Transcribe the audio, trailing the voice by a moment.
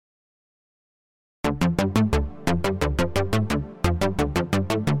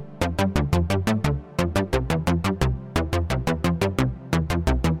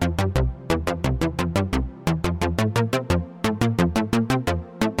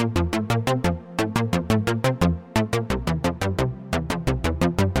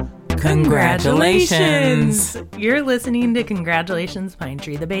Congratulations! You're listening to Congratulations Pine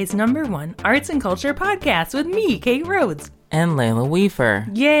Tree, the Bay's #1 arts and culture podcast with me, Kate Rhodes. And Leila Weefur.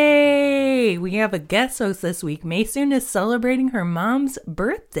 Yay! We have a guest host this week. Maysoon is celebrating her mom's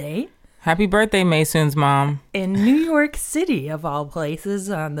birthday. Happy birthday, Maysoon's mom. In New York City, of all places,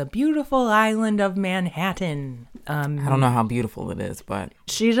 on the beautiful island of Manhattan. I don't know how beautiful it is, but...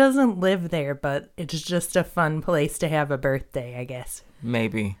 She doesn't live there, but it's just a fun place to have a birthday, I guess.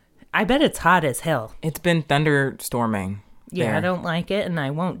 Maybe. I bet it's hot as hell. It's been thunderstorming. Yeah, there. I don't like it, and I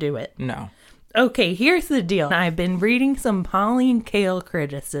won't do it. No. Okay, here's the deal. I've been reading some Pauline Kael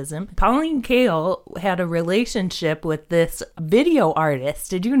criticism. Pauline Kael had a relationship with this video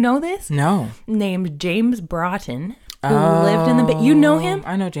artist. Did you know this? No. Named James Broughton, who lived in the Bay. You know him?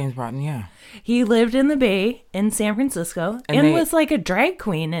 I know James Broughton, yeah. He lived in the Bay in San Francisco and was like a drag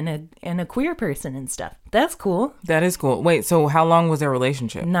queen and a queer person and stuff. That's cool. That is cool. Wait, so how long was their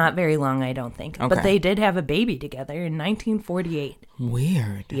relationship? Not very long, I don't think. Okay. But they did have a baby together in 1948.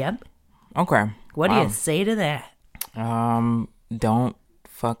 Weird. Yep. Okay. What do you say to that? Don't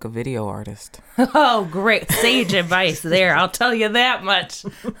fuck a video artist. Oh, great. Sage advice there. I'll tell you that much.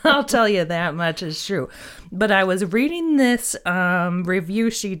 I'll tell you that much is true. But I was reading this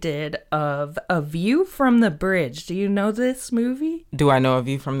review she did of A View from the Bridge. Do you know this movie? Do I know A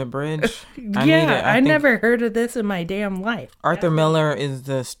View from the Bridge? I never heard of this in my damn life. Arthur Miller is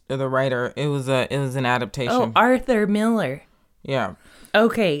the writer. It was an adaptation. Oh, Arthur Miller. Yeah.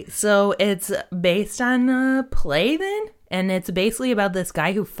 Okay, so it's based on a play then? And it's basically about this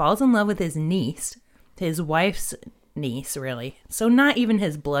guy who falls in love with his niece. His wife's niece, really. So not even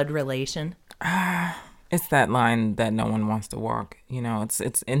his blood relation. It's that line that no one wants to walk. You know,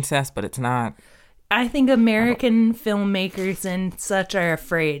 it's incest, but it's not. I think American filmmakers and such are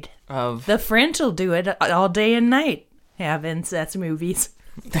afraid. Of? The French will do it all day and night. Have incest movies.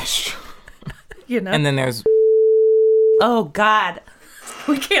 That's true. You know? And then there's... Oh, God.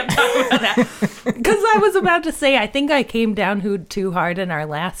 We can't talk about that. Because I was about to say, I think I came down too hard in our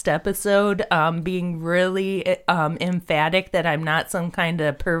last episode, being really emphatic that I'm not some kind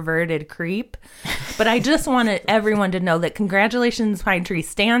of perverted creep. But I just wanted everyone to know that Congratulations Pine Tree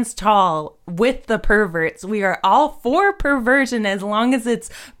stands tall with the perverts. We are all for perversion as long as it's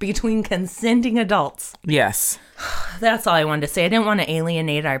between consenting adults. Yes. That's all I wanted to say. I didn't want to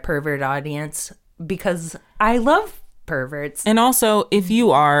alienate our pervert audience because I love perverts. And also, if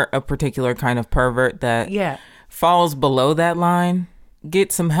you are a particular kind of pervert that falls below that line,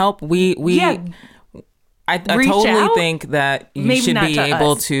 get some help. I totally think that you Maybe should be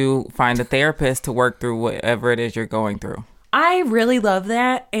able us. to find a therapist to work through whatever it is you're going through. I really love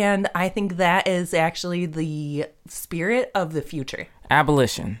that, and I think that is actually the spirit of the future.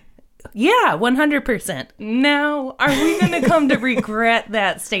 Abolition. Yeah, 100%. Now, are we going to come to regret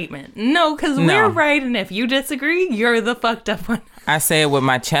that statement? No, because we're right, and if you disagree, you're the fucked up one. I say it with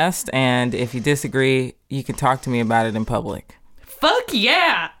my chest, and if you disagree, you can talk to me about it in public. Fuck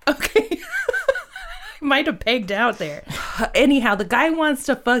yeah! Okay. Might have pegged out there. Anyhow, the guy wants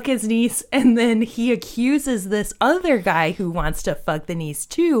to fuck his niece, and then he accuses this other guy who wants to fuck the niece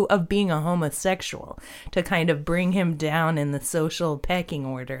too of being a homosexual to kind of bring him down in the social pecking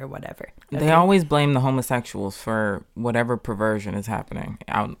order or whatever. Okay? They always blame the homosexuals for whatever perversion is happening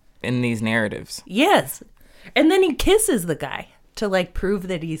out in these narratives. Yes. And then he kisses the guy to like prove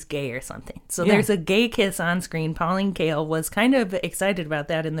that he's gay or something. So there's a gay kiss on screen. Pauline Kael was kind of excited about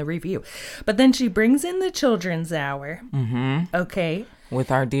that in the review. But then she brings in the children's hour. Mm-hmm. Okay.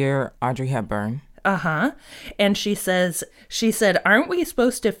 With our dear Audrey Hepburn. Uh-huh. And she said, aren't we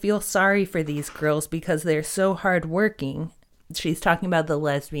supposed to feel sorry for these girls because they're so hardworking? She's talking about the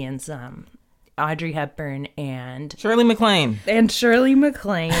lesbians, Audrey Hepburn and Shirley MacLaine.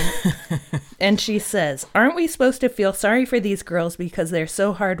 And she says, aren't we supposed to feel sorry for these girls because they're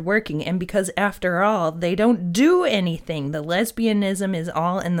so hardworking and because after all, they don't do anything. The lesbianism is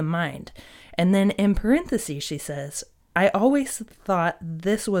all in the mind. And then in parentheses, she says, I always thought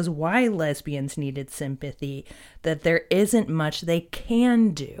this was why lesbians needed sympathy, that there isn't much they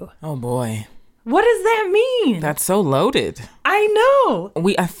can do. Oh boy. What does that mean? That's so loaded. I know.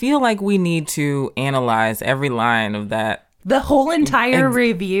 I feel like we need to analyze every line of that. The whole entire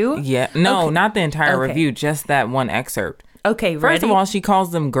review? Yeah. No, not the entire review, just that one excerpt. Okay, ready? First of all, she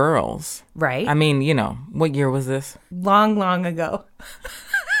calls them girls. Right. I mean, you know, what year was this? Long, long ago.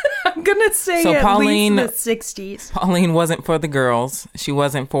 I'm going to say so at Pauline, least the 60s. Pauline wasn't for the girls. She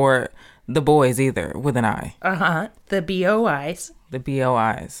wasn't for the boys either, with an I. Uh-huh. The BOIs. The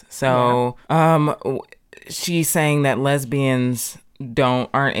BOIs. So she's saying that lesbians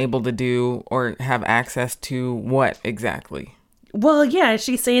aren't able to do or have access to what exactly? Well, yeah, is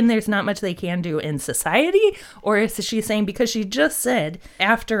she saying there's not much they can do in society? Or is she saying because she just said,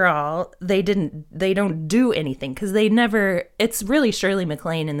 after all, they don't do anything because they never, it's really Shirley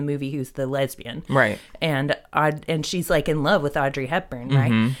MacLaine in the movie who's the lesbian. Right. And she's like in love with Audrey Hepburn,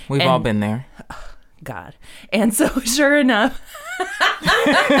 right? Mm-hmm. We've all been there. God. And so sure enough,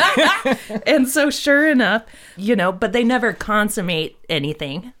 but they never consummate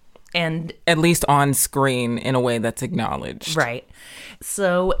anything. And at least on screen in a way that's acknowledged. Right.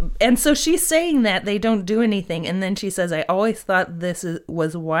 So she's saying that they don't do anything. And then she says, I always thought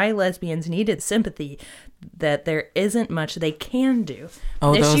was why lesbians needed sympathy, that there isn't much they can do.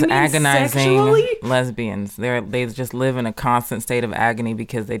 Oh, those agonizing lesbians. They just live in a constant state of agony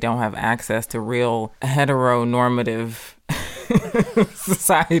because they don't have access to real heteronormative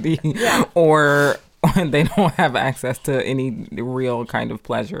society or they don't have access to any real kind of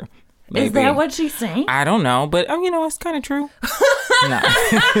pleasure. Maybe. Is that what she's saying? I don't know, but it's kind of true. No.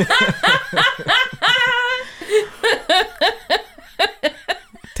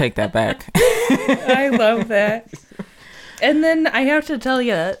 Take that back. I love that. And then I have to tell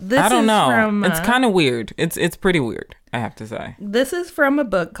you, I don't know. It's kind of weird. It's pretty weird, I have to say. This is from a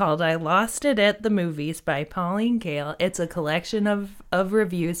book called I Lost It at the Movies by Pauline Kael. It's a collection of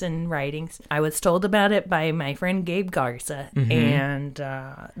reviews and writings. I was told about it by my friend Gabe Garza, and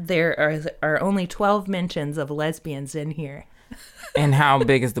there are only 12 mentions of lesbians in here. And how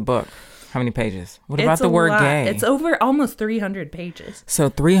big is the book? How many pages? What about the word gay? It's over almost 300 pages. So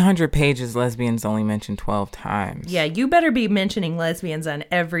 300 pages, lesbians only mentioned 12 times. Yeah, you better be mentioning lesbians on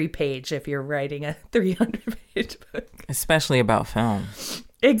every page if you're writing a 300-page book. Especially about film.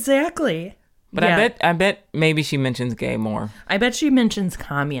 Exactly. But yeah. I bet maybe she mentions gay more. I bet she mentions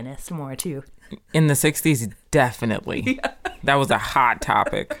communists more, too. In the 60s, definitely. Yeah. That was a hot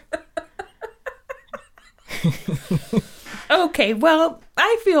topic. Okay, well,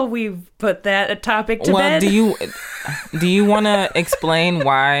 I feel we've put that topic to bed. Do you want to explain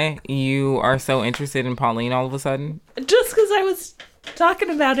why you are so interested in Pauline all of a sudden? Just because I was talking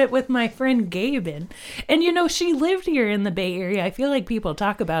about it with my friend Gabe, and she lived here in the Bay Area. I feel like people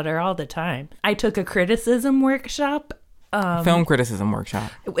talk about her all the time. I took a criticism workshop. Film criticism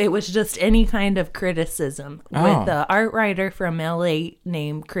workshop. It was just any kind of criticism with an art writer from LA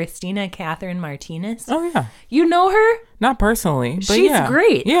named Christina Catherine Martinez. Oh, yeah. You know her? Not personally, but she's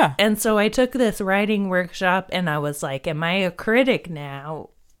great. Yeah. And so I took this writing workshop and I was like, am I a critic now?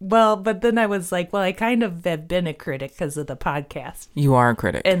 Well, but then I was like, well, I kind of have been a critic because of the podcast. You are a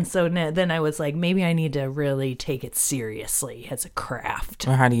critic. And so then I was like, maybe I need to really take it seriously as a craft.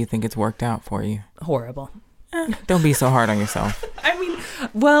 Well, how do you think it's worked out for you? Horrible. Don't be so hard on yourself. I mean,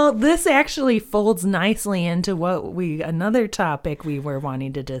 well, this actually folds nicely into another topic we were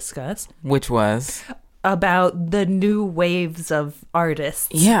wanting to discuss. Which was? About the new waves of artists.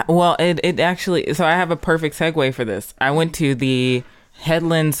 Yeah, well, it actually, so I have a perfect segue for this. I went to the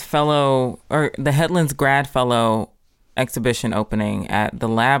Headlands Grad Fellow exhibition opening at the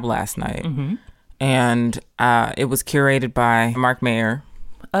Lab last night. Mm-hmm. And it was curated by Mark Mayer.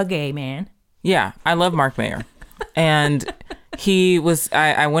 A gay man. Yeah, I love Mark Mayer. And he was,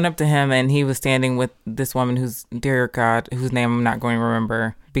 I went up to him and he was standing with this woman who's, dear God, whose name I'm not going to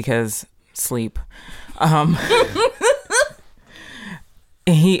remember because sleep.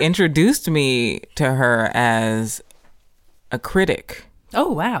 He introduced me to her as a critic.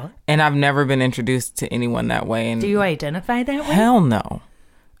 Oh, wow. And I've never been introduced to anyone that way. And do you identify that way? Hell no.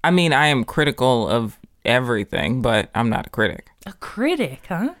 I mean, I am critical of everything, but I'm not a critic. A critic,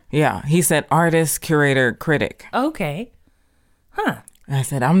 huh? Yeah. He said artist, curator, critic. Okay. Huh. And I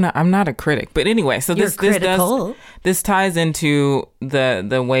said, I'm not a critic. But anyway, so this ties into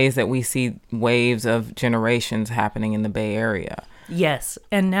the ways that we see waves of generations happening in the Bay Area. Yes.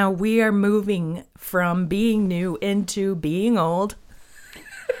 And now we are moving from being new into being old.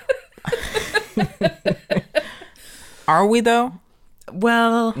 Are we though?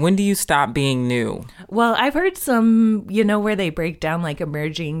 Well, when do you stop being new? Well, I've heard some, where they break down like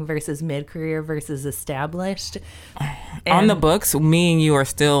emerging versus mid-career versus established. On the books, me and you are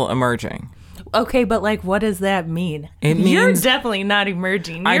still emerging. Okay, but like, what does that mean? It means you're definitely not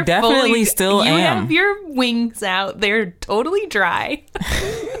emerging. I definitely still am. You have your wings out. They're totally dry.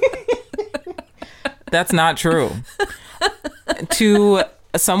 That's not true. To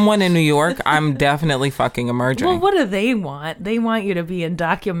someone in New York, I'm definitely fucking emerging. Well, what do they want? They want you to be in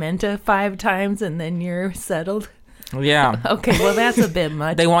Documenta 5 times and then you're settled? Yeah. Okay, well, that's a bit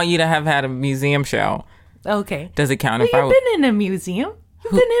much. They want you to have had a museum show. Okay. Does it count if you've been in a museum.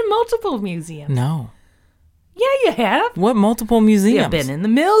 You've been in multiple museums. No. Yeah, you have. What multiple museums? You've been in the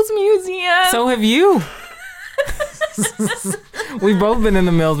Mills Museum. So have you. We've both been in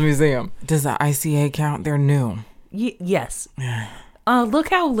the Mills Museum. Does the ICA count? They're new. Yes. Look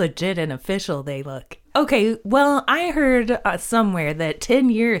how legit and official they look. Okay, well, I heard somewhere that 10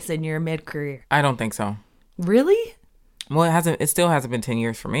 years in your mid-career. I don't think so. Really? Well, it still hasn't been 10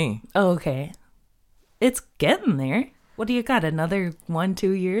 years for me. Oh, okay. It's getting there. What do you got, another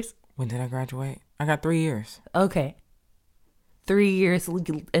 1-2 years? When did I graduate? I got 3 years. Okay. 3 years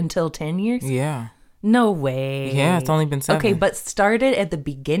until 10 years? Yeah. No way. Yeah, it's only been 7. Okay, but started at the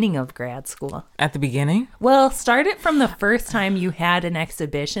beginning of grad school. At the beginning? Well, started from the first time you had an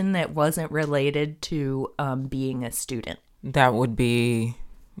exhibition that wasn't related to being a student. That would be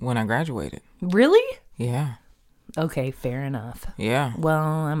when I graduated. Really? Yeah. Okay, fair enough. Yeah. Well,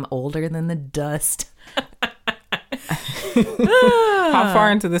 I'm older than the dust. How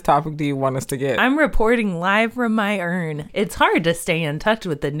far into this topic do you want us to get? I'm reporting live from my urn. It's hard to stay in touch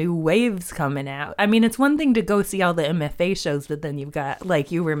with the new waves coming out. I mean, it's one thing to go see all the MFA shows, but then you've got,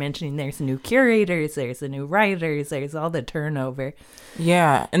 like you were mentioning, there's new curators, there's the new writers, there's all the turnover.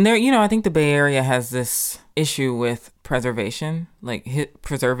 Yeah. And there, I think the Bay Area has this issue with preservation, like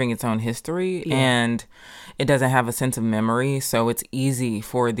preserving its own history. Yeah. And it doesn't have a sense of memory. So it's easy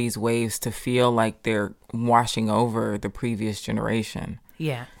for these waves to feel like they're washing over the previous generation.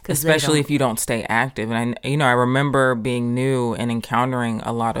 Yeah. Especially if you don't stay active. And I remember being new and encountering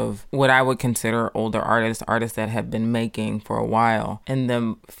a lot of what I would consider older artists that had been making for a while, and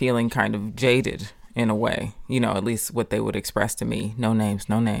them feeling kind of jaded in a way, at least what they would express to me. No names.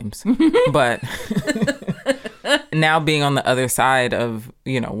 But now being on the other side of,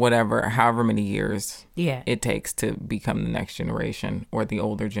 however many years it takes to become the next generation or the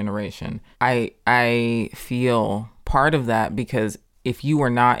older generation, I feel part of that, because if you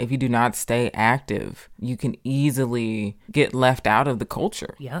do not stay active, you can easily get left out of the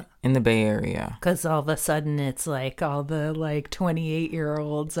culture in the Bay Area. Because all of a sudden it's like all the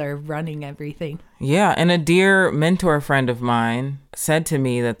 28-year-olds are running everything. Yeah. And a dear mentor friend of mine said to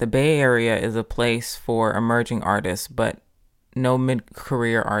me that the Bay Area is a place for emerging artists, but no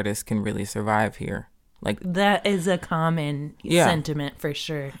mid-career artist can really survive here. That is a common sentiment for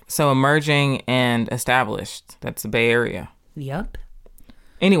sure. So emerging and established, that's the Bay Area. Yep.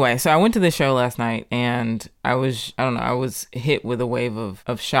 Anyway, so I went to the show last night, and I was hit with a wave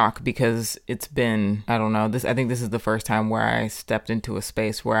of shock, because it's been, I think this is the first time where I stepped into a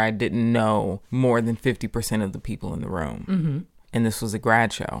space where I didn't know more than 50% of the people in the room. Mm-hmm. And this was a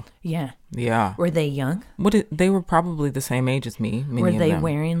grad show. Yeah. Yeah. Were they young? They were probably the same age as me. Were they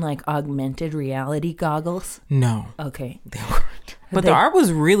wearing augmented reality goggles? No. Okay. They weren't. But the art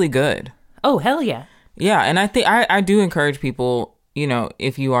was really good. Oh, hell yeah. Yeah. And I think I do encourage people,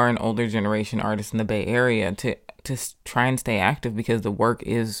 if you are an older generation artist in the Bay Area, to try and stay active, because the work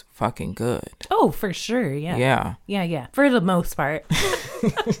is fucking good. Oh, for sure. Yeah. Yeah. Yeah. For the most part.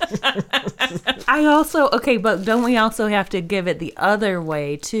 But don't we also have to give it the other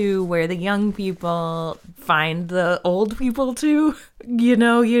way too, where the young people find the old people too?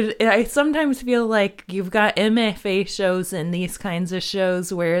 I sometimes feel like you've got MFA shows and these kinds of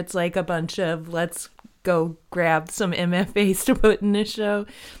shows where it's like a bunch of let's go grab some MFAs to put in a show.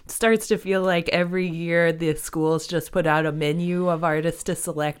 It starts to feel like every year the schools just put out a menu of artists to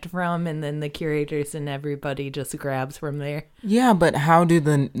select from, and then the curators and everybody just grabs from there. Yeah, but how do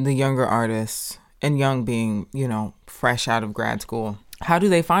the younger artists, and young being, fresh out of grad school, how do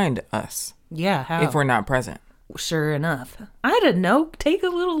they find us? Yeah, how? If we're not present. Sure enough. I don't know. Take a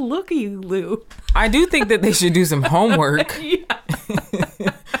little looky-loo. I do think that they should do some homework.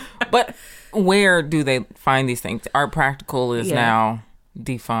 But where do they find these things? Art Practical is now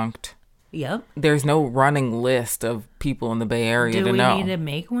defunct. Yep. There's no running list of people in the Bay Area to know. Do we need to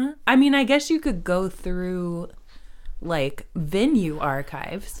make one? I mean, I guess you could go through, venue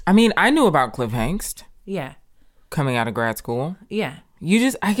archives. I mean, I knew about Cliff Hangst. Yeah. Coming out of grad school. Yeah.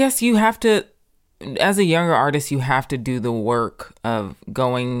 I guess you have to, as a younger artist, you have to do the work of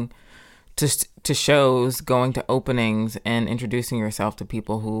going to shows, going to openings, and introducing yourself to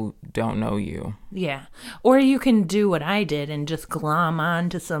people who don't know you. Yeah. Or you can do what I did and just glom on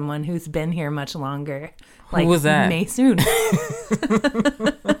to someone who's been here much longer. Who was that? Maysoon.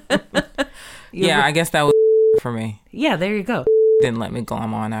 Yeah, I guess that was for me. Yeah, there you go. Didn't let me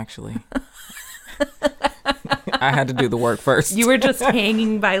glom on, actually. I had to do the work first. You were just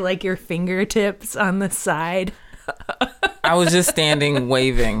hanging by your fingertips on the side. I was just standing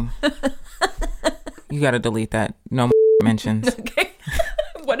waving. You got to delete that. No mentions. Okay.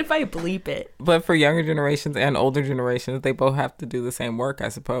 What if I bleep it? But for younger generations and older generations, they both have to do the same work, I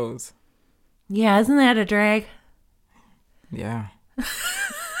suppose. Yeah, isn't that a drag? Yeah.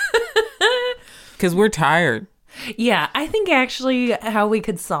 Because we're tired. Yeah, I think actually how we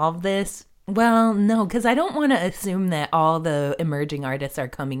could solve this. Well, no, because I don't want to assume that all the emerging artists are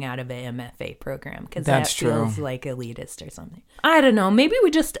coming out of a MFA program, because that feels like elitist or something. I don't know. Maybe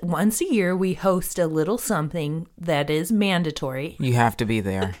we just once a year we host a little something that is mandatory. You have to be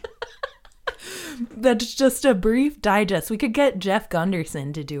there. That's just a brief digest. We could get Jeff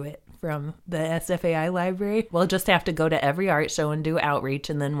Gunderson to do it from the SFAI library. We'll just have to go to every art show and do outreach,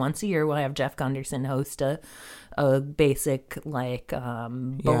 and then once a year we'll have Jeff Gunderson host a basic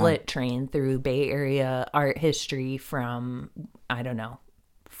bullet train through Bay Area art history from, I don't know,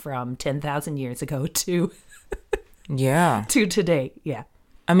 from 10,000 years ago to to today. Yeah.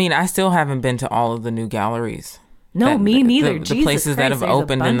 I mean, I still haven't been to all of the new galleries. No, me neither. The places that have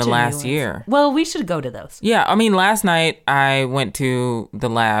opened in the last year. Well, we should go to those. Yeah, I mean, last night I went to the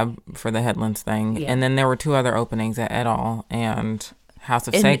lab for the Headlands thing, and then there were 2 other openings at Et al. And House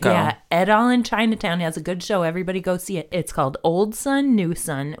of Seiko. Yeah, Et al. In Chinatown has a good show. Everybody go see it. It's called Old Sun, New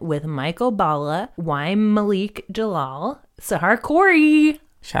Sun with Michael Bala, Y. Malik Jalal, Sahar Khoury.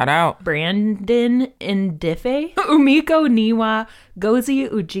 Shout out. Brandon Ndife, Umiko Niwa, Gozi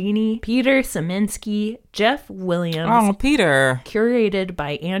Ujini, Peter Saminsky, Jeff Williams. Oh, Peter. Curated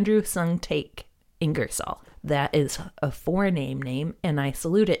by Andrew Sung Taek Ingersoll. That is a four-name name, and I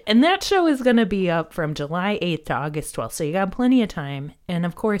salute it. And that show is going to be up from July 8th to August 12th, so you got plenty of time. And,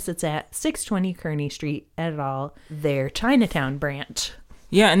 of course, it's at 620 Kearney Street, et al., their Chinatown branch.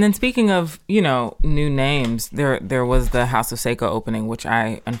 Yeah, and then speaking of, new names, there was the House of Seiko opening, which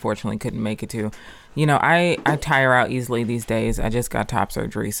I unfortunately couldn't make it to. I tire out easily these days. I just got top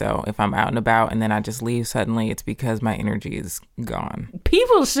surgery, so if I'm out and about and then I just leave suddenly, it's because my energy is gone.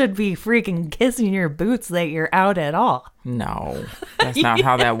 People should be freaking kissing your boots that you're out at all. No, that's not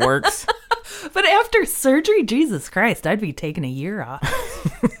how that works. But after surgery, Jesus Christ, I'd be taking a year off.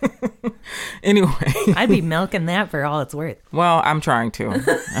 Anyway. I'd be milking that for all it's worth. Well, I'm trying to.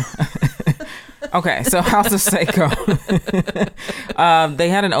 Okay, so House of Seiko. They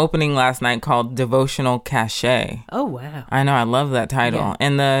had an opening last night called Devotional Cachet. Oh, wow. I know, I love that title. Yeah.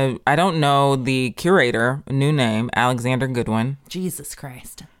 And I don't know the curator, new name, Alexander Goodwin. Jesus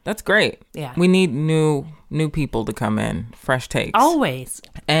Christ. That's great. Yeah. We need new people to come in, fresh takes. Always.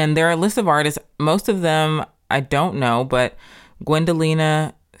 And there are a list of artists. Most of them I don't know, but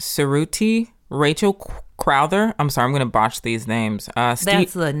Gwendolina Cerruti, Rachel Crowther. I'm sorry, I'm going to botch these names. That's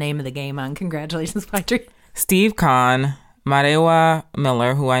the name of the game on Congratulations, Patrick. Steve Kahn, Marewa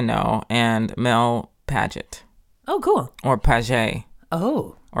Miller, who I know, and Mel Paget. Oh, cool. Or Paget.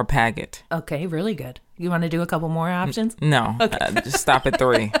 Oh. Or Paget. Okay, really good. You want to do a couple more options? No. Okay. Just stop at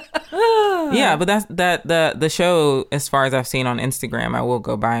 3. Yeah, but that's the show, as far as I've seen on Instagram, I will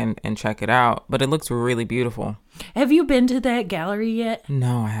go by and check it out. But it looks really beautiful. Have you been to that gallery yet?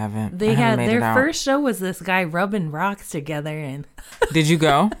 No, I haven't. They had their first show was this guy rubbing rocks together, and Did you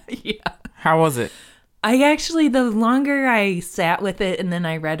go? Yeah. How was it? The longer I sat with it and then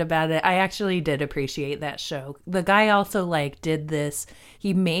I read about it, I actually did appreciate that show. The guy also did this.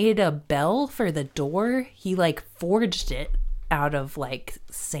 He made a bell for the door. He forged it out of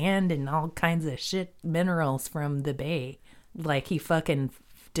sand and all kinds of shit, minerals from the bay. He fucking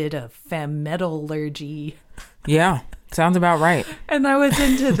did a metallurgy. Yeah, sounds about right. And I was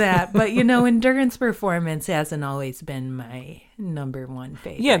into that. But, endurance performance hasn't always been my number one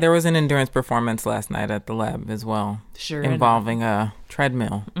favorite. Yeah, there was an endurance performance last night at the lab as well. Sure. Involving a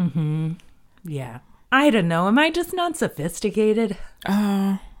treadmill. Mm-hmm. Yeah. I don't know. Am I just not sophisticated?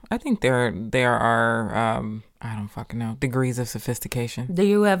 I think there are, I don't fucking know, degrees of sophistication. Do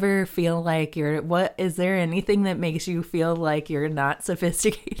you ever feel like is there anything that makes you feel like you're not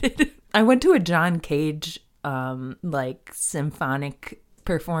sophisticated? I went to a John Cage symphonic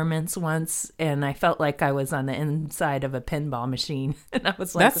performance once, and I felt like I was on the inside of a pinball machine, and I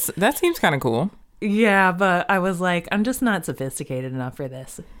was like, that seems kind of cool. Yeah, but I was like, I'm just not sophisticated enough for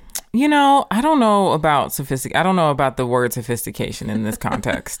this. I don't know about I don't know about the word sophistication in this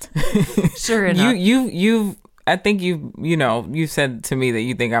context. Sure enough. I think you said to me that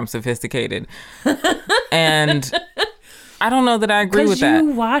you think I'm sophisticated, and I don't know that I agree with that.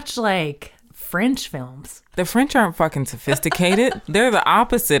 You watch French films. The French aren't fucking sophisticated. They're the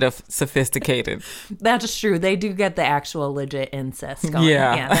opposite of sophisticated. That's true. They do get the actual legit incest going.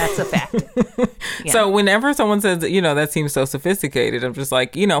 Yeah, that's a fact. Yeah. So whenever someone says, that seems so sophisticated, I'm just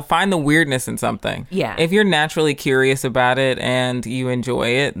like, find the weirdness in something. Yeah. If you're naturally curious about it and you enjoy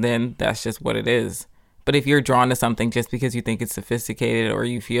it, then that's just what it is. But if you're drawn to something just because you think it's sophisticated or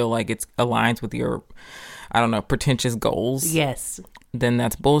you feel like it aligns with your, I don't know, pretentious goals. Yes. then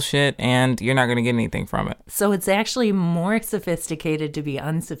that's bullshit and you're not going to get anything from it. So it's actually more sophisticated to be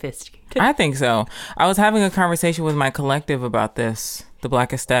unsophisticated. I think so. I was having a conversation with my collective about this, the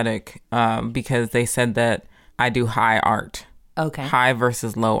Black Aesthetic, because they said that I do high art. Okay. High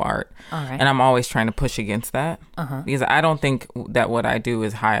versus low art. All right. And I'm always trying to push against that. Because I don't think that what I do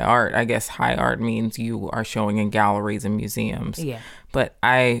is high art. I guess high art means you are showing in galleries and museums. Yeah. But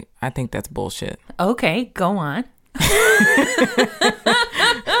I think that's bullshit. Okay, go on.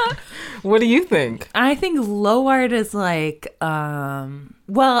 What do you think? I think low art is like,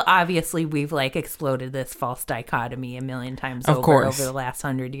 well, obviously we've like exploded this false dichotomy a million times over the last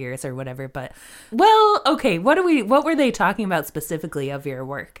 100 years or whatever. But, well, okay, what were they talking about specifically of your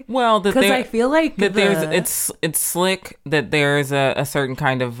work? Well, because I feel like that it's slick, that there's a certain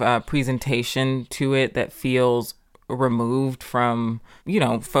kind of presentation to it that feels removed from,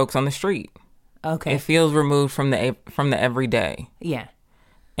 folks on the street. Okay. It feels removed from the everyday. Yeah.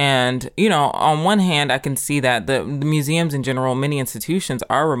 And, on one hand, I can see that the museums in general, many institutions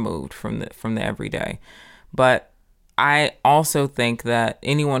are removed from the everyday. But I also think that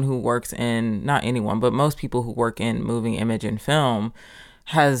anyone who works in, not anyone, but most people who work in moving image and film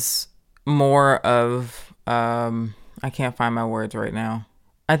has more of, I can't find my words right now.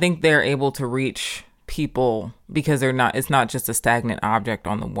 I think they're able to reach people because it's not just a stagnant object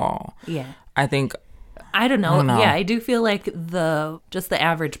on the wall. Yeah. I don't know. Yeah, I do feel like the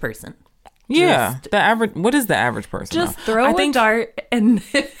average person. Yeah, what is the average person? Just throw a dart and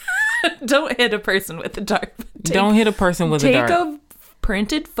don't hit a person with a dart. Don't hit a person with a dart. Take a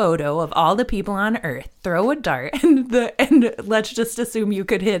printed photo of all the people on Earth, throw a dart, and let's just assume you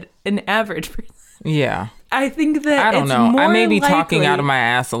could hit an average person. Yeah. I think that I don't know. I may be talking out of my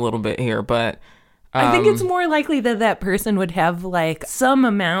ass a little bit here, but I think it's more likely that person would have like some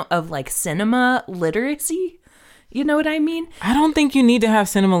amount of like cinema literacy. You know what I mean? I don't think you need to have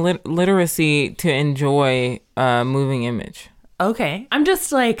cinema literacy to enjoy moving image. Okay. I'm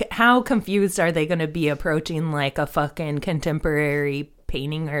just like, how confused are they going to be approaching like a fucking contemporary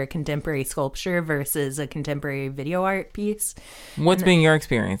painting or a contemporary sculpture versus a contemporary video art piece? What's been your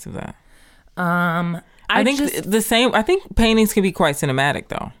experience of that? I think the same. I think paintings can be quite cinematic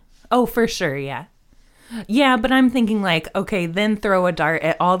though. Oh, for sure. Yeah. Yeah, but I'm thinking like, okay, then throw a dart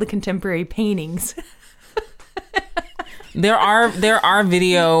at all the contemporary paintings. There are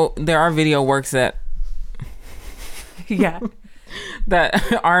video works that yeah,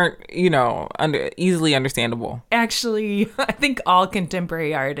 that aren't, easily understandable. Actually, I think all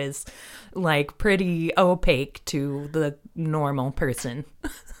contemporary art is like pretty opaque to the normal person.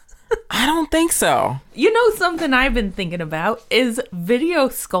 I don't think so. Something I've been thinking about is video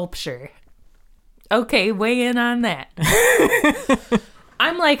sculpture. Okay, weigh in on that.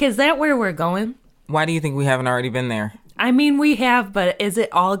 I'm like, is that where we're going? Why do you think we haven't already been there? I mean, we have, but is it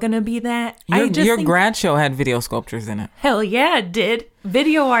all going to be that? Your grad show had video sculptures in it. Hell yeah, it did.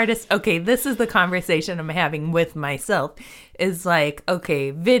 Video artists. Okay, this is the conversation I'm having with myself. Is like,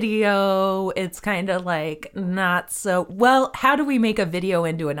 okay, video, it's kind of like not so... Well, how do we make a video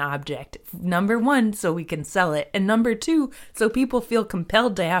into an object? Number one, so we can sell it. And number two, so people feel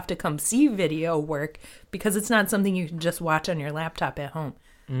compelled to have to come see video work because it's not something you can just watch on your laptop at home.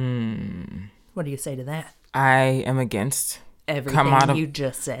 What do you say to that? I am against everything you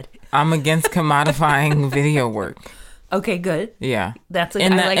just said. I'm against commodifying video work. Okay, good. Yeah, that's I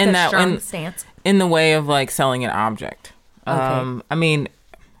like that strong stance. In the way of like selling an object. Okay. I mean,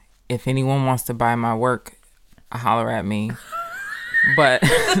 if anyone wants to buy my work, holler at me. But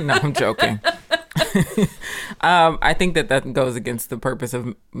no, I'm joking. I think that goes against the purpose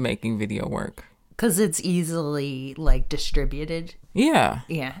of making video work. Because it's easily like distributed. Yeah.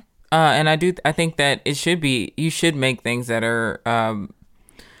 Yeah. And I think that you should make things that are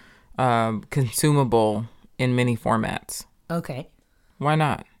consumable in many formats. Okay. Why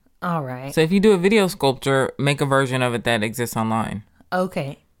not? All right. So if you do a video sculpture, make a version of it that exists online.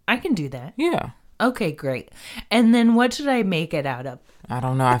 Okay. I can do that. Yeah. Okay, great. And then what should I make it out of? I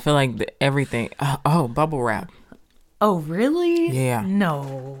don't know. I feel like everything. Oh, bubble wrap. Oh, really? Yeah.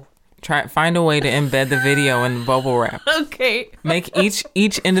 No. Find a way to embed the video in bubble wrap. Okay. Make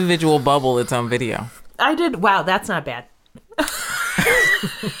each individual bubble its own video. I did. Wow, that's not bad.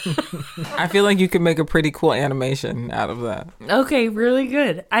 I feel like you could make a pretty cool animation out of that. Okay, really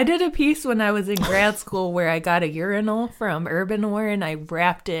good. I did a piece when I was in grad school where I got a urinal from Urbanor and I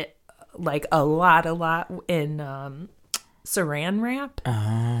wrapped it like a lot in saran wrap.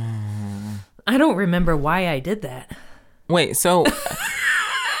 I don't remember why I did that. Wait, so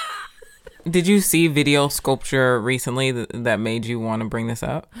Did you see video sculpture recently that made you want to bring this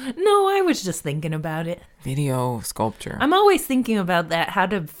up? No, I was just thinking about it. Video sculpture. I'm always thinking about that, how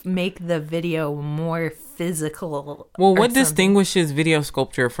to make the video more physical. Well, what distinguishes video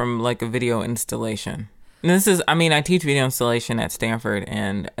sculpture from like a video installation? And this is, I mean, I teach video installation at Stanford,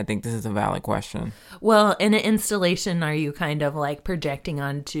 and I think this is a valid question. Well, in an installation, are you kind of like projecting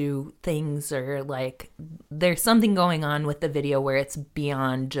onto things, or like there's something going on with the video where it's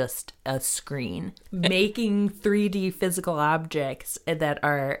beyond just a screen? Making 3D physical objects that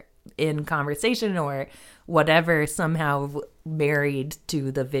are in conversation or whatever somehow married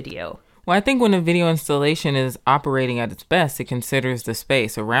to the video. Well, I think when a video installation is operating at its best, it considers the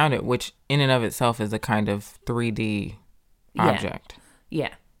space around it, which in and of itself is a kind of 3D object.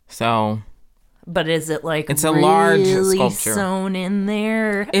 Yeah. So... But is it like it's a really large sculpture sewn in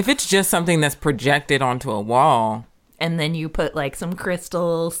there? If it's just something that's projected onto a wall... And then you put like some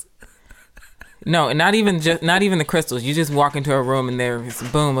crystals... No, not even the crystals. You just walk into a room and there's,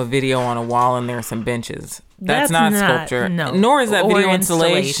 boom, a video on a wall and there's some benches. That's not sculpture. No. Nor is that video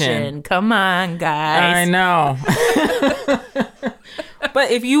installation. Come on, guys. I know.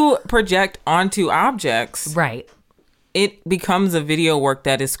 But if you project onto objects, right, it becomes a video work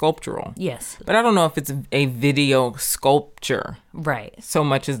that is sculptural. Yes. But I don't know if it's a video sculpture. Right. So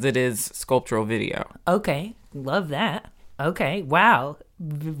much as it is sculptural video. Okay. Love that. Okay. Wow.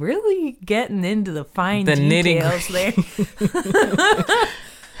 Really getting into the fine details there.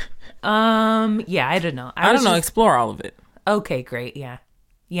 Yeah, I don't know. I don't know. Explore all of it. Okay, great. Yeah.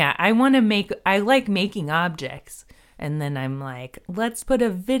 Yeah, I like making objects. And then I'm like, let's put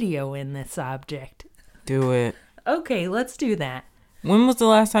a video in this object. Do it. Okay, let's do that. When was the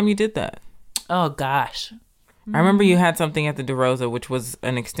last time you did that? Oh, gosh. I remember you had something at the DeRosa, which was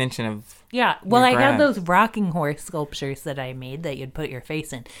an extension of... Yeah, well, I had those rocking horse sculptures that I made that you'd put your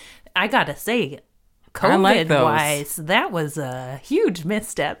face in. I gotta say, COVID-wise, that was a huge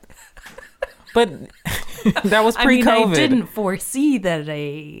misstep. But that was pre-COVID. I mean, I didn't foresee that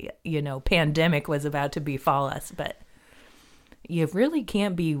a, pandemic was about to befall us, but you really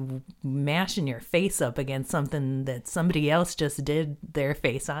can't be mashing your face up against something that somebody else just did their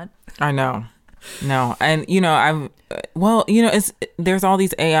face on. I know. No, and there's all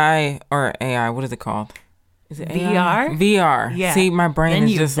these AI, what is it called? Is it VR? AI? VR. Yeah. See, my brain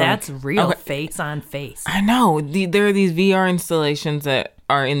is just that's real face on face. I know. There are these VR installations that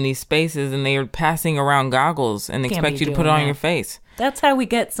are in these spaces, and they are passing around goggles and expect you to put it on your face. That's how we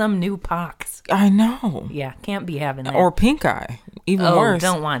get some new pox. I know. Yeah, can't be having that. Or pink eye. Even worse.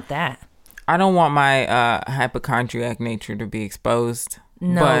 Don't want that. I don't want my hypochondriac nature to be exposed.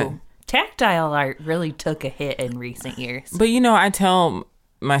 No. But tactile art really took a hit in recent years. But I tell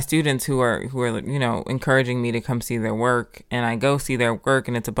my students who are encouraging me to come see their work, and I go see their work,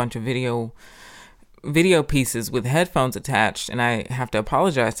 and it's a bunch of video pieces with headphones attached, and I have to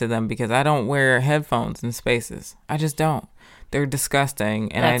apologize to them because I don't wear headphones in spaces. I just don't. They're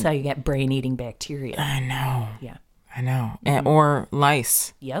disgusting, and that's how you get brain-eating bacteria. I know. Yeah, I know, or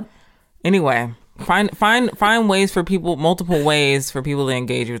lice. Yep. Anyway. Find ways for people, multiple ways for people to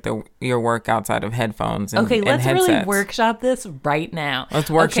engage with your work outside of headphones and let's headsets. Really workshop this right now.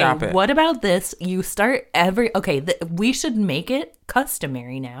 Let's workshop it. What about this? You start we should make it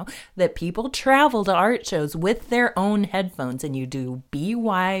customary now that people travel to art shows with their own headphones, and you do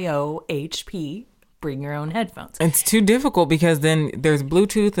BYOHP, bring your own headphones. It's too difficult because then there's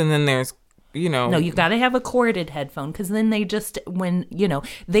Bluetooth and then there's No, you got to have a corded headphone, because then they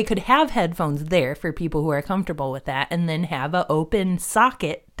they could have headphones there for people who are comfortable with that, and then have an open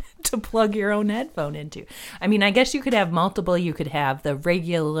socket to plug your own headphone into. I mean, I guess you could have multiple. You could have the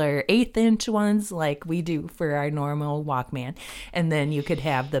regular 1/8-inch ones like we do for our normal Walkman, and then you could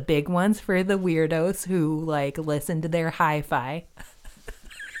have the big ones for the weirdos who like listen to their hi-fi.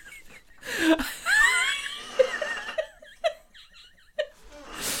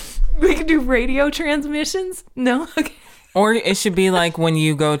 We could do radio transmissions? No? Okay. Or it should be like when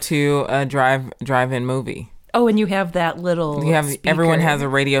you go to a drive-in movie. Oh, and you have that little speaker. Everyone has a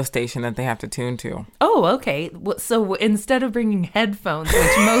radio station that they have to tune to. Oh, okay. So instead of bringing headphones,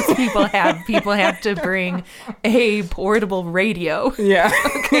 which most people have to bring a portable radio. Yeah.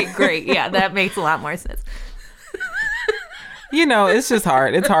 Okay, great. Yeah, that makes a lot more sense. It's just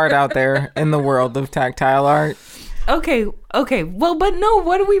hard. It's hard out there in the world of tactile art. Okay. Well, but no,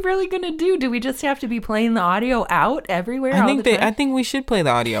 what are we really going to do? Do we just have to be playing the audio out everywhere? I think we should play the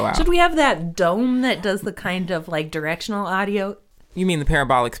audio out. Should we have that dome that does the kind of like directional audio? You mean the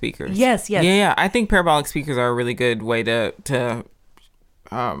parabolic speakers? Yes. Yeah. I think parabolic speakers are a really good way to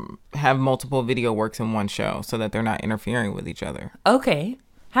have multiple video works in one show so that they're not interfering with each other. Okay.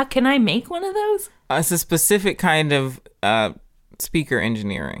 How can I make one of those? It's a specific kind of speaker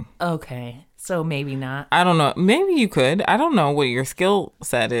engineering. Okay. So maybe not. I don't know. Maybe you could. I don't know what your skill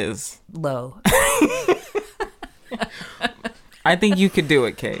set is. Low. I think you could do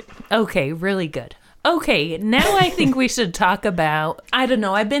it, Kate. Okay, really good. Okay, now I think we should talk about, I don't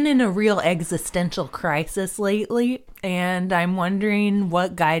know, I've been in a real existential crisis lately, and I'm wondering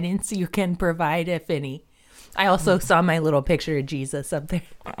what guidance you can provide, if any. I also saw my little picture of Jesus up there.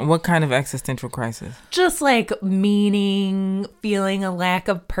 What kind of existential crisis? Just like meaning, feeling a lack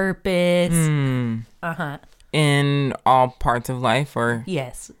of purpose. Uh-huh. In all parts of life, or?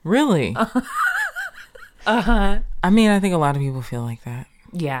 Yes. Really? Uh-huh. I mean, I think a lot of people feel like that.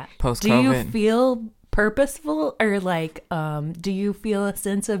 Yeah. Post-COVID. Do you feel purposeful, or like, do you feel a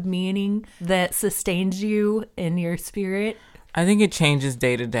sense of meaning that sustains you in your spirit? I think it changes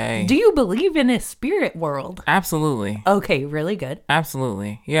day to day. Do you believe in a spirit world? Absolutely. Okay, really good.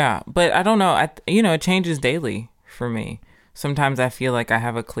 Absolutely. Yeah. But I don't know. It changes daily for me. Sometimes I feel like I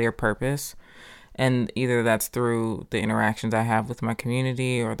have a clear purpose, and either that's through the interactions I have with my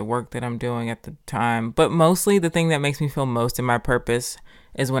community or the work that I'm doing at the time. But mostly the thing that makes me feel most in my purpose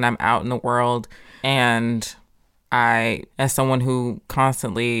is when I'm out in the world, and I, as someone who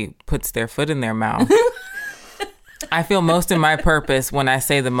constantly puts their foot in their mouth, I feel most in my purpose when I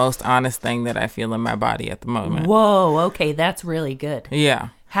say the most honest thing that I feel in my body at the moment. Whoa, okay, that's really good. Yeah.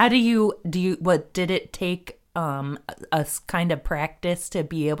 How what did it take a kind of practice to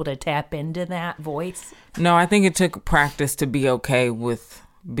be able to tap into that voice? No, I think it took practice to be okay with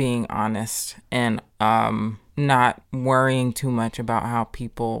being honest and not worrying too much about how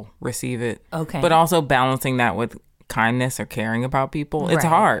people receive it. Okay. But also balancing that with kindness or caring about people. It's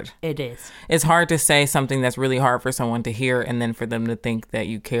hard. It is. It's hard to say something that's really hard for someone to hear and then for them to think that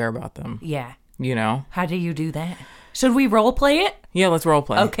you care about them. Yeah. You know? How do you do that? Should we role play it? Yeah, let's role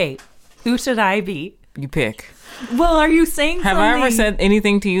play. Okay. Who should I be? You pick. Well, are you saying Have something? I ever said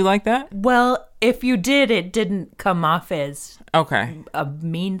anything to you like that? Well, if you did, it didn't come off as Okay. a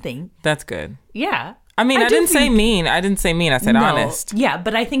mean thing. That's good. Yeah. I mean, I didn't say mean. I said honest. Yeah,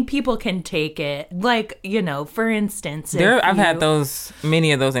 but I think people can take it. Like, for instance, I've had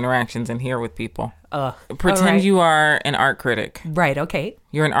many of those interactions in here with people. Pretend you are an art critic. Right, okay.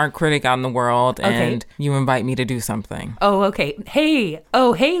 You're an art critic out in the world, and you invite me to do something. Oh, okay. Hey,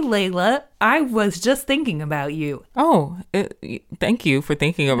 Leila, I was just thinking about you. Oh, thank you for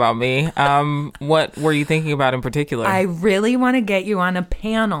thinking about me. What were you thinking about in particular? I really want to get you on a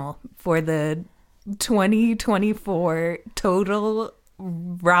panel for the 2024 Total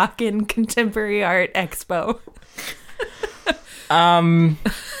Rockin' Contemporary Art Expo. I'm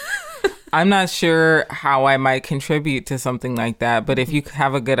not sure how I might contribute to something like that, but if you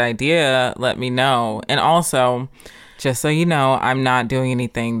have a good idea, let me know. And also, just so you know, I'm not doing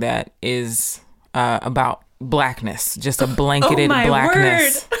anything that is about blackness, just a blanketed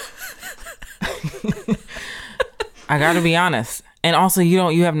blackness. Word. I gotta be honest. And also,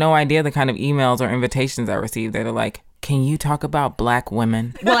 you have no idea the kind of emails or invitations I receive that are like, can you talk about black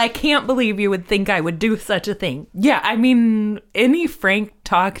women? Well, I can't believe you would think I would do such a thing. Yeah, I mean, any frank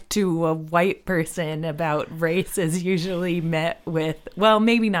talk to a white person about race is usually met with, well,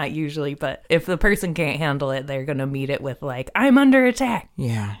 maybe not usually, but if the person can't handle it, they're going to meet it with like, I'm under attack.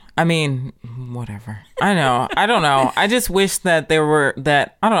 Yeah. I mean, whatever. I know. I don't know. I just wish that I don't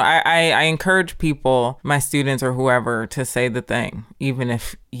know. I encourage people, my students or whoever, to say the thing, even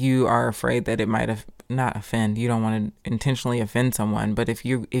if you are afraid that it might have not offend. You don't want to intentionally offend someone, but if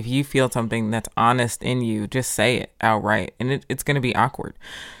you feel something that's honest in you, just say it outright, and it's going to be awkward.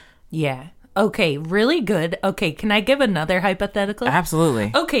 Yeah. Okay, really good. Okay, can I give another hypothetical?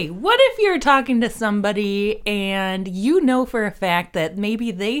 Absolutely. Okay, what if you're talking to somebody and you know for a fact that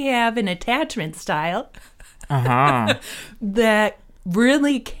maybe they have an attachment style that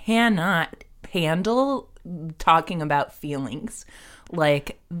really cannot handle talking about feelings?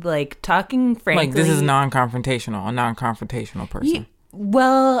 Like talking frankly. Like this is a non-confrontational person.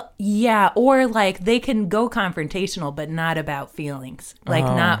 Well, yeah, or like they can go confrontational, but not about feelings. Like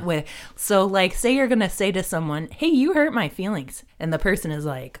not with, so like say you're going to say to someone, hey, you hurt my feelings. And the person is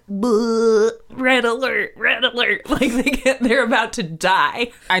like, red alert. Like they're about to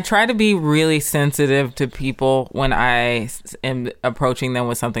die. I try to be really sensitive to people when I am approaching them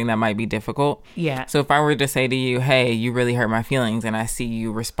with something that might be difficult. Yeah. So if I were to say to you, hey, you really hurt my feelings, and I see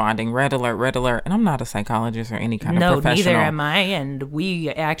you responding, red alert, and I'm not a psychologist or any kind of professional. No, neither am I. And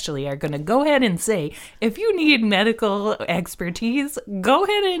we actually are going to go ahead and say, if you need medical expertise, go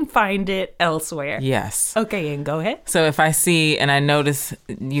ahead and find it elsewhere. Yes. Okay, and go ahead. So if I see and I notice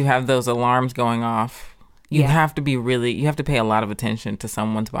you have those alarms going off You have to you have to pay a lot of attention to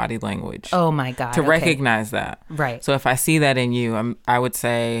someone's body language. Oh my God. To recognize that. Right. So if I see that in you, I would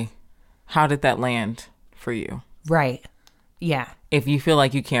say, how did that land for you? Right. Yeah. If you feel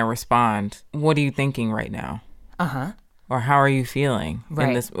like you can't respond, what are you thinking right now? Uh-huh. Or how are you feeling?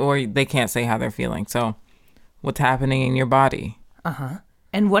 Right. Or they can't say how they're feeling. So what's happening in your body? Uh-huh.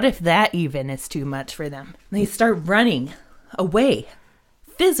 And what if that even is too much for them? They start running away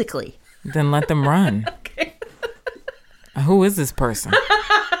physically. Then let them run. Okay. Who is this person?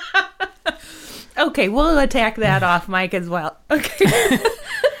 Okay, we'll attack that off mic as well. Okay.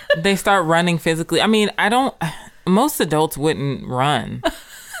 They start running physically. I mean, most adults wouldn't run.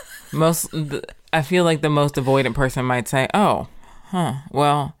 I feel like the most avoidant person might say, oh,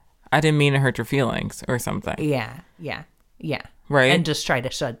 well, I didn't mean to hurt your feelings or something. Yeah. Right. And just try to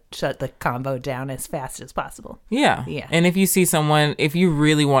shut the combo down as fast as possible. Yeah. And if you see someone, if you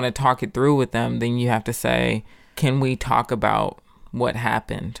really want to talk it through with them, then you have to say, can we talk about what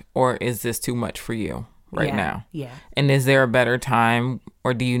happened? Or is this too much for you right now? Yeah. And is there a better time,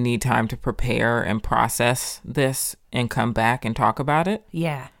 or do you need time to prepare and process this and come back and talk about it?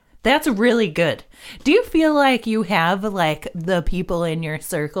 Yeah. That's really good. Do you feel like you have like the people in your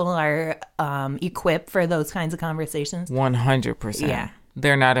circle are equipped for those kinds of conversations? 100%. Yeah.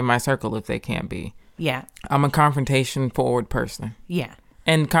 They're not in my circle if they can't be. Yeah. I'm a confrontation forward person. Yeah.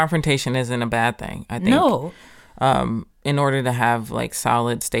 And confrontation isn't a bad thing, I think. No. In order to have like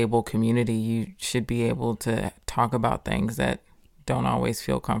solid, stable community, you should be able to talk about things that don't always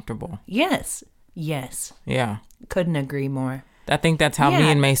feel comfortable. Yes. Yeah. Couldn't agree more. I think that's how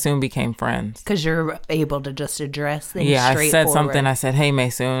me and Maysoon became friends. Because you're able to just address things I said something. I said, hey,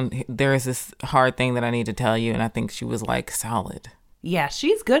 Maysoon, there is this hard thing that I need to tell you. And I think she was like, solid. Yeah,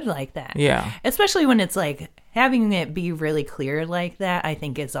 she's good like that. Yeah. Especially when it's like having it be really clear like that, I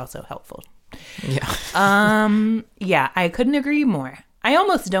think is also helpful. Yeah. Yeah, I couldn't agree more. I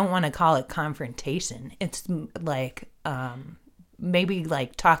almost don't want to call it confrontation. It's like maybe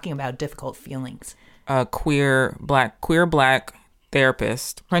like talking about difficult feelings. A queer black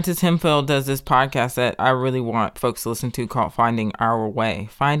therapist, Prentice Hemphill, does this podcast that I really want folks to listen to called Finding Our Way.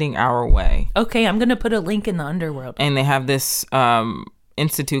 Okay, I'm going to put a link in the underworld. And they have this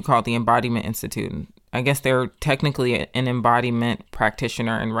institute called the Embodiment Institute. I guess they're technically an embodiment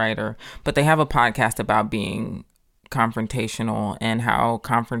practitioner and writer, but they have a podcast about being confrontational and how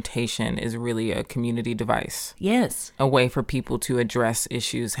confrontation is really a community device. Yes. A way for people to address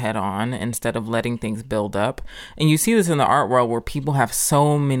issues head on instead of letting things build up. And you see this in the art world where people have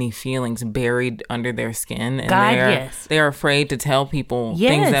so many feelings buried under their skin. And they're afraid to tell people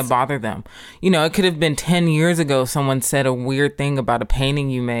things that bother them. You know, it could have been 10 years ago someone said a weird thing about a painting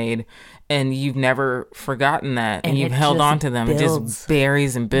you made, and you've never forgotten that, and you've held on to them. It just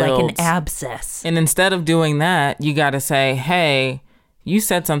buries and builds. Like an abscess. And instead of doing that, you got to say, hey, you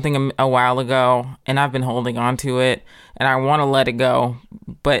said something a while ago, and I've been holding on to it, and I want to let it go.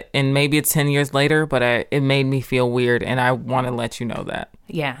 And maybe it's 10 years later, but it made me feel weird, and I want to let you know that.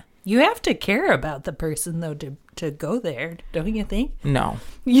 Yeah. You have to care about the person, though, to go there, don't you think? No.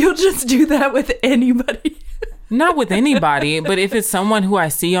 You'll just do that with anybody. Not with anybody, but if it's someone who I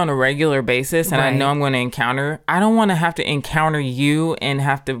see on a regular basis and I know I'm going to encounter, I don't want to have to encounter you and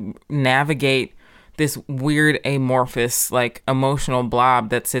have to navigate this weird amorphous, like, emotional blob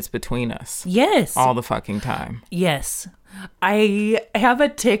that sits between us. Yes. All the fucking time. Yes. I have a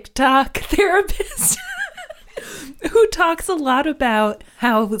TikTok therapist who talks a lot about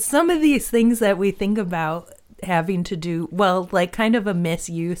how some of these things that we think about having to do, well, like kind of a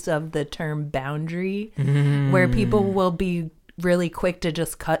misuse of the term boundary, where people will be really quick to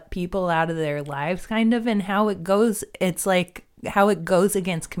just cut people out of their lives, kind of, and how it goes. It's like how it goes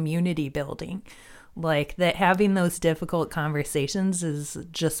against community building. Like that having those difficult conversations is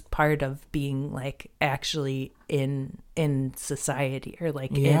just part of being like actually in society, or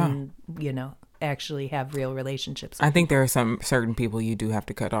like in, you know, actually have real relationships. I think there are some certain people you do have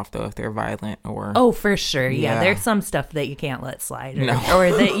to cut off, though, if they're violent or... Oh, for sure. Yeah. There's some stuff that you can't let slide,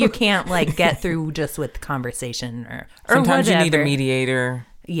 or that you can't like get through just with conversation or sometimes whatever. You need a mediator.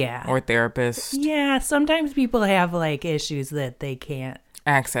 Yeah. Or therapist. Yeah. Sometimes people have like issues that they can't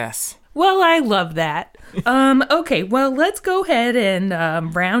access. Well, I love that. Okay, well, let's go ahead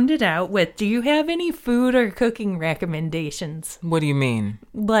and round it out with, do you have any food or cooking recommendations? What do you mean?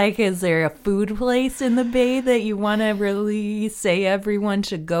 Like, is there a food place in the Bay that you want to really say everyone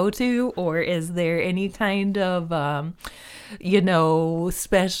should go to? Or is there any kind of,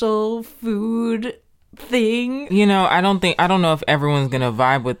 special food thing? You know, I don't know if everyone's going to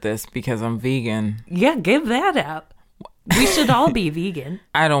vibe with this because I'm vegan. Yeah, give that up. We should all be vegan.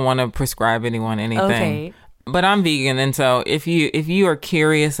 I don't want to prescribe anyone anything. Okay. But I'm vegan, and so if you are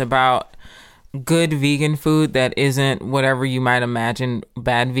curious about good vegan food that isn't whatever you might imagine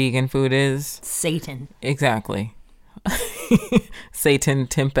bad vegan food is. Satan. Exactly. Satan,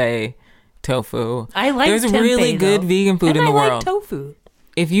 tempeh, tofu. I like There's tempeh, really good vegan food in the world. I like tofu.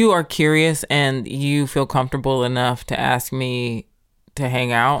 If you are curious and you feel comfortable enough to ask me to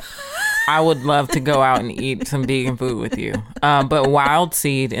hang out, I would love to go out and eat some vegan food with you. But Wild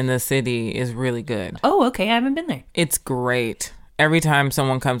Seed in the city is really good. Oh, okay. I haven't been there. It's great. Every time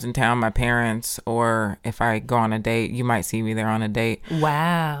someone comes in town, my parents, or if I go on a date, you might see me there on a date.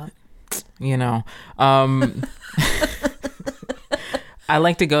 Wow. You know, I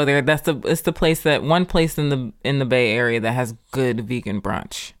like to go there. It's the place one place in the Bay Area that has good vegan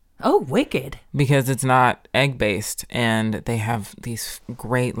brunch. Oh, wicked. Because it's not egg based, and they have these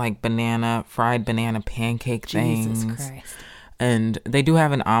great like fried banana pancake things. Jesus Christ. And they do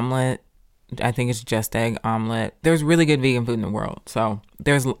have an omelet. I think it's just egg omelet. There's really good vegan food in the world. So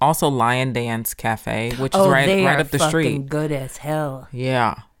there's also Lion Dance Cafe, which is right up the street. Fucking good as hell.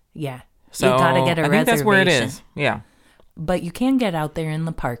 Yeah. Yeah. So you gotta get a reservation. I think that's where it is. Yeah. But you can get out there in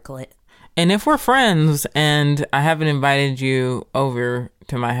the parklet. And if we're friends and I haven't invited you over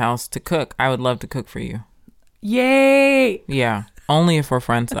to my house to cook, I would love to cook for you. Yay! Yeah. Only if we're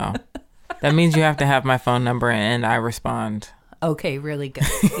friends though. That means you have to have my phone number and I respond. Okay, really good.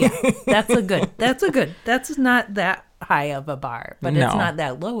 Yeah, that's not that high of a bar, but it's not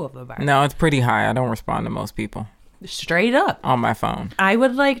that low of a bar. No, it's pretty high. I don't respond to most people. Straight up. On my phone. I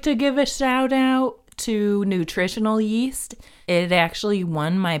would like to give a shout out to Nutritional Yeast. It actually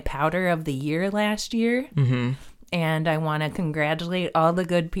won my powder of the year last year. Mm-hmm. And I want to congratulate all the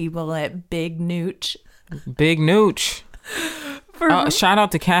good people at Big Nooch. Big Nooch. Shout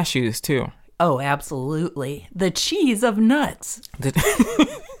out to cashews too. Oh, absolutely. The cheese of nuts.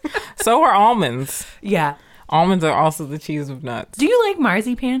 So are almonds. Yeah. Almonds are also the cheese of nuts. Do you like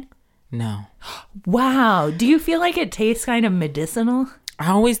marzipan? No. Wow. Do you feel like it tastes kind of medicinal? I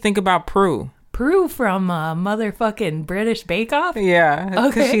always think about Prue. Prue from motherfucking British Bake Off? Yeah.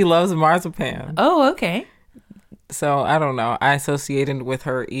 Because she loves marzipan. Oh, okay. So I don't know. I associated with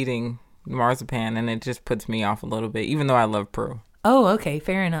her eating marzipan and it just puts me off a little bit, even though I love Prue. Oh, okay.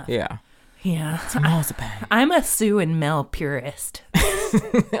 Fair enough. Yeah. Yeah. It's marzipan. I'm a Sue and Mel purist.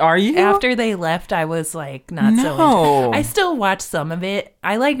 Are you? After they left, I was like, not so into. I still watch some of it.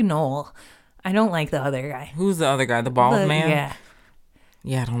 I like Noel. I don't like the other guy. Who's the other guy? The bald man? Yeah.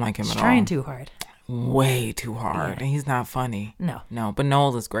 Yeah, I don't like him at all. He's trying too hard. Way too hard. Yeah. And he's not funny. No. No, but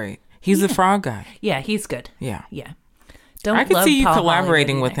Noel is great. He's the frog guy. Yeah, he's good. Yeah. Yeah. I could see you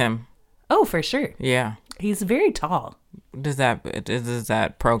collaborating with him. Oh, for sure. Yeah. He's very tall. Is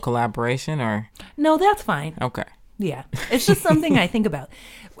that pro collaboration or? No, that's fine. Okay. Yeah. It's just something I think about.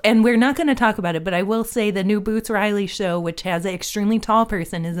 And we're not going to talk about it, but I will say the new Boots Riley show, which has an extremely tall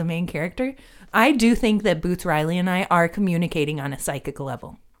person as the main character, I do think that Boots Riley and I are communicating on a psychic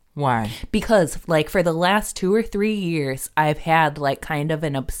level. Why? Because like for the last 2 or 3 years, I've had like kind of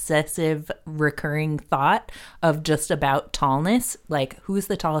an obsessive recurring thought of just about tallness. Like, who's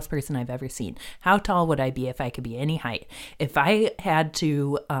the tallest person I've ever seen? How tall would I be if I could be any height? If I had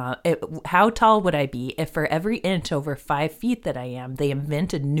to, how tall would I be if for every inch over 5 feet that I am, they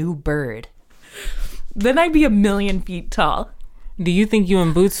invent a new bird? Then I'd be 1,000,000 feet tall. Do you think you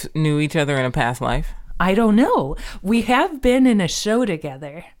and Boots knew each other in a past life? I don't know. We have been in a show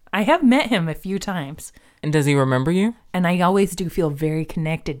together. I have met him a few times. And does he remember you? And I always do feel very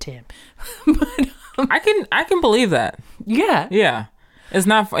connected to him. But, I can believe that. Yeah. Yeah. It's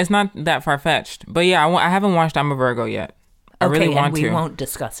not that far-fetched. But yeah, I haven't watched I'm a Virgo yet. I really want to. We won't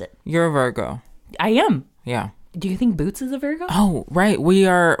discuss it. You're a Virgo. I am. Yeah. Do you think Boots is a Virgo? Oh, right.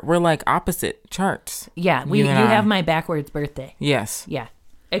 We're like opposite charts. Yeah, you have my backwards birthday. Yes. Yeah.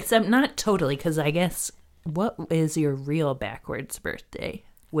 Except not totally, because I guess, what is your real backwards birthday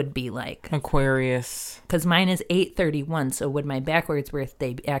would be like? Aquarius. Because mine is 8/31, so would my backwards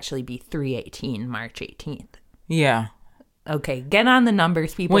birthday actually be 3/18, March 18th? Yeah. Okay, get on the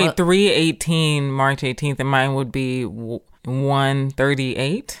numbers, people. Wait, 3/18, March 18th, and mine would be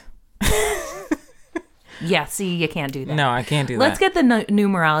 1/38? Yeah, see, you can't do that. No, I can't do that. Let's get the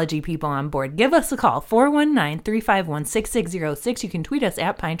numerology people on board. Give us a call, 419-351-6606. You can tweet us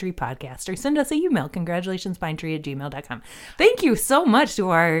at Pine Tree Podcast or send us an email, congratulationspinetree@gmail.com. Thank you so much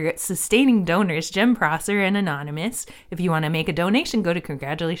to our sustaining donors, Jim Prosser and Anonymous. If you want to make a donation, go to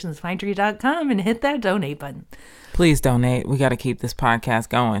congratulationspinetree.com and hit that donate button. Please donate. We got to keep this podcast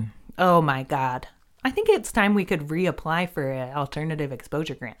going. Oh, my God. I think it's time we could reapply for an alternative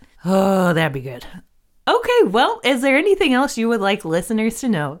exposure grant. Oh, that'd be good. Okay, well, is there anything else you would like listeners to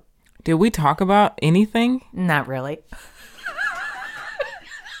know? Did we talk about anything? Not really.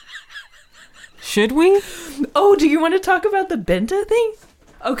 Should we? Oh, do you want to talk about the Benta thing?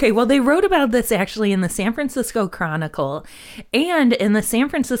 Okay, well, they wrote about this actually in the San Francisco Chronicle and in the San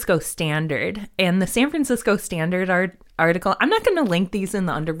Francisco Standard. And the San Francisco Standard article, I'm not going to link these in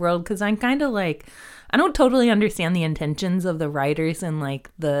the underworld because I'm kind of like, I don't totally understand the intentions of the writers and like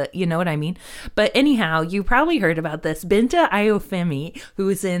you know what I mean? But anyhow, you probably heard about this. Binta Iofemi,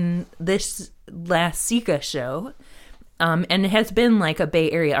 who's in this last Sika show, and has been like a Bay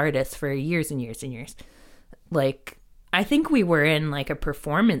Area artist for years and years and years. Like, I think we were in like a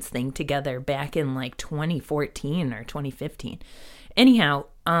performance thing together back in like 2014 or 2015. Anyhow,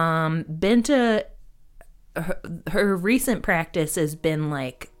 Binta, her recent practice has been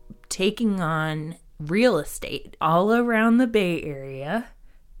like taking on real estate all around the Bay Area,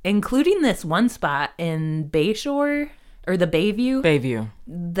 including this one spot in Bayshore or the Bayview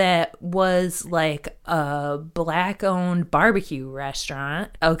that was like a Black-owned barbecue restaurant.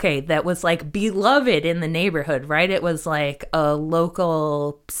 Okay, that was like beloved in the neighborhood, right? It was like a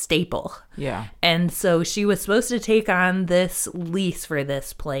local staple. Yeah. And so she was supposed to take on this lease for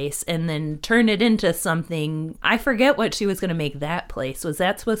this place and then turn it into something. I forget what she was going to make that place. Was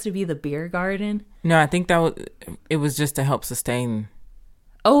that supposed to be the beer garden? No, I think it was just to help sustain.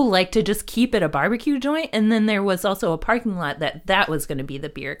 Oh, like to just keep it a barbecue joint? And then there was also a parking lot that was going to be the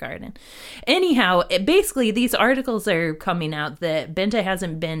beer garden. Anyhow, basically these articles are coming out that Binta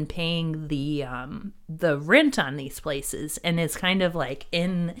hasn't been paying the rent on these places and is kind of like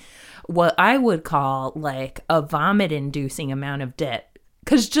in what I would call like a vomit-inducing amount of debt.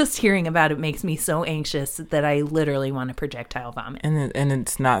 Because just hearing about it makes me so anxious that I literally want to projectile vomit. And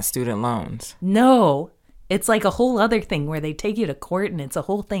it's not student loans. No. It's like a whole other thing where they take you to court and it's a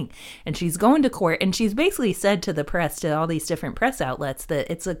whole thing. And she's going to court and she's basically said to the press, to all these different press outlets,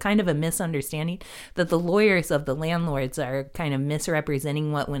 that it's a kind of a misunderstanding that the lawyers of the landlords are kind of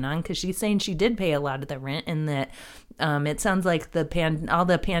misrepresenting what went on. Because she's saying she did pay a lot of the rent and that it sounds like all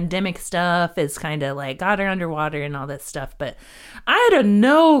the pandemic stuff is kind of like got her underwater and all this stuff. But I don't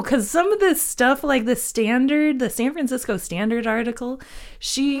know, because some of this stuff like the San Francisco Standard article,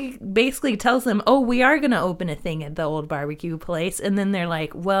 she basically tells them, oh, we are going to open a thing at the old barbecue place. And then they're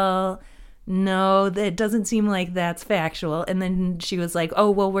like, well, no, that doesn't seem like that's factual. And then she was like, oh,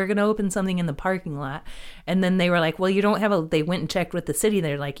 well, we're going to open something in the parking lot. And then they were like, well, you don't have they went and checked with the city.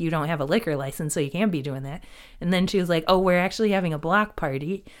 They're like, you don't have a liquor license, so you can't be doing that. And then she was like, oh, we're actually having a block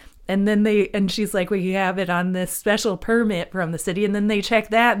party. And then she's like, well, you have it on this special permit from the city. And then they check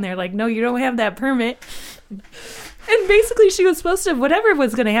that and they're like, no, you don't have that permit. And basically she was supposed to, whatever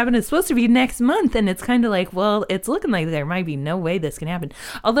was going to happen is supposed to be next month. And it's kind of like, well, it's looking like there might be no way this can happen.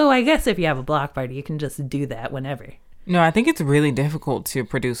 Although I guess if you have a block party, you can just do that whenever. No, I think it's really difficult to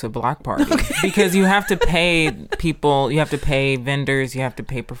produce a block party because you have to pay people, you have to pay vendors, you have to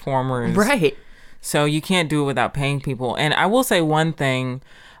pay performers. Right. So you can't do it without paying people. And I will say one thing,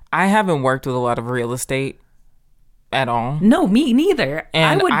 I haven't worked with a lot of real estate at all. No, me neither.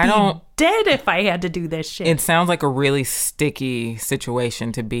 And I would be dead if I had to do this shit. It sounds like a really sticky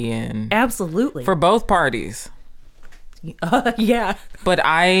situation to be in. Absolutely. For both parties. Yeah. But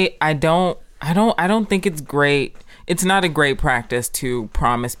I don't think it's great. It's not a great practice to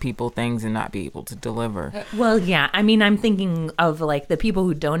promise people things and not be able to deliver. Well, yeah. I mean, I'm thinking of like the people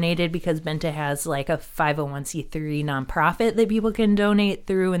who donated because Benta has like a 501c3 nonprofit that people can donate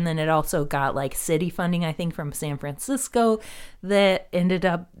through. And then it also got like city funding, I think, from San Francisco that ended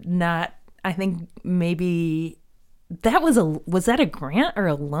up not, I think maybe that was that a grant or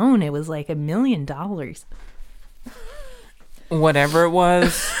a loan? It was like $1 million. Whatever it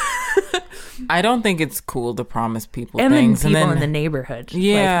was. I don't think it's cool to promise people things. And then people in the neighborhood.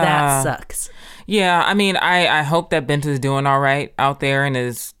 Yeah. Like, that sucks. Yeah. I mean, I hope that Benta's doing all right out there and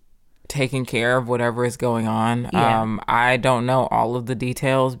is taking care of whatever is going on. Yeah. I don't know all of the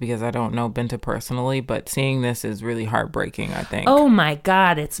details because I don't know Benta personally, but seeing this is really heartbreaking, I think. Oh my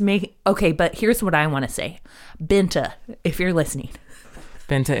God. Okay, but here's what I want to say. Benta, if you're listening.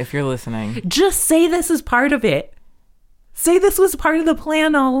 Benta, if you're listening. Just say this is part of it. Say this was part of the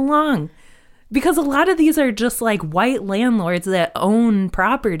plan all along. Because a lot of these are just like white landlords that own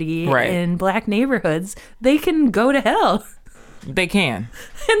property in black neighborhoods. They can go to hell. They can.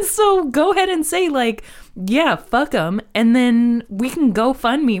 And so go ahead and say like, yeah, fuck them. And then we can go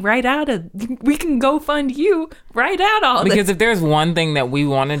fund you right out of all this. Because if there's one thing that we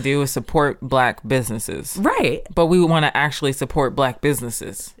want to do is support black businesses. Right. But we want to actually support black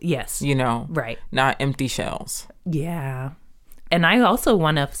businesses. Yes. You know? Right. Not empty shells. Yeah. And I also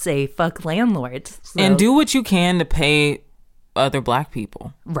want to say fuck landlords. So. And do what you can to pay other Black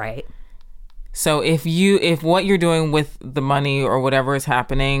people. Right. So if what you're doing with the money or whatever is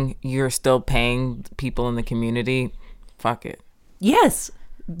happening, you're still paying people in the community, fuck it. Yes.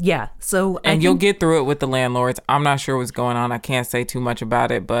 Yeah. So you'll get through it with the landlords. I'm not sure what's going on. I can't say too much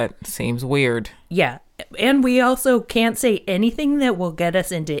about it, but seems weird. Yeah. And we also can't say anything that will get us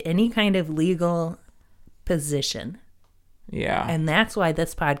into any kind of legal position. Yeah. And that's why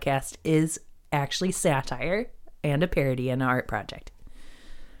this podcast is actually satire and a parody and an art project.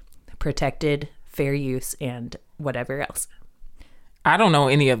 Protected, fair use, and whatever else. I don't know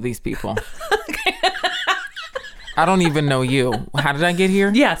any of these people. I don't even know you. How did I get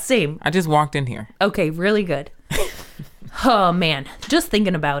here? Yeah, same. I just walked in here. Okay, really good. Oh, man. Just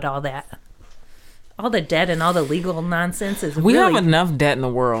thinking about all that. All the debt and all the legal nonsense is We really... have enough debt in the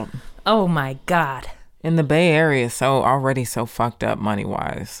world. Oh, my God. And the Bay Area is already so fucked up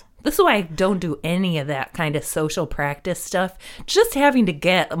money-wise. This is why I don't do any of that kind of social practice stuff. Just having to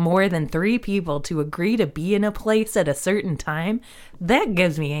get more than 3 people to agree to be in a place at a certain time, that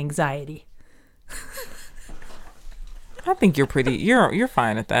gives me anxiety. I think you're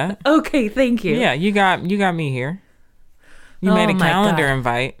fine at that. Okay, thank you. Yeah, you got me here. You made a calendar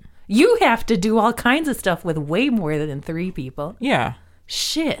invite. You have to do all kinds of stuff with way more than 3 people. Yeah.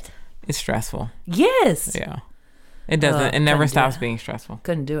 Shit. It's stressful. Yes. Yeah. It doesn't. It never stops being stressful.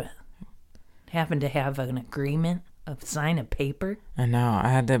 Couldn't do it. Having to have an agreement of sign a paper. I know. I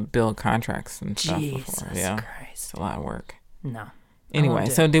had to build contracts and stuff before. Jesus Christ. It's a lot of work. No. Anyway,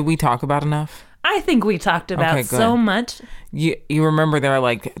 so did we talk about enough? I think we talked about so much. You remember there are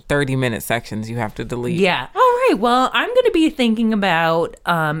like 30-minute sections you have to delete. Yeah. All right. Well, I'm going to be thinking about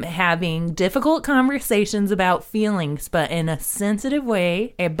having difficult conversations about feelings, but in a sensitive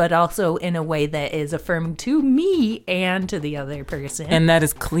way, but also in a way that is affirming to me and to the other person. And that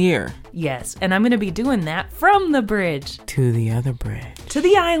is clear. Yes. And I'm going to be doing that from the bridge. To the other bridge. To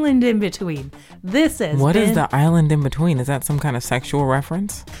the island in between. What is the island in between? Is that some kind of sexual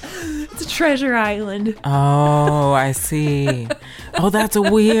reference? It's a treasure island. Oh, I see. Oh, that's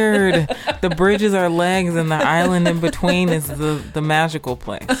weird. The bridges are legs and the island in between is the magical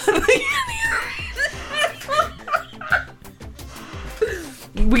place.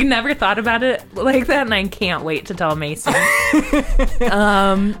 We never thought about it like that, and I can't wait to tell Mason.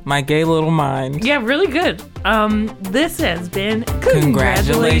 My gay little mind. Yeah, really good. This has been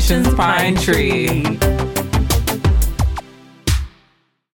Congratulations, Pine Tree.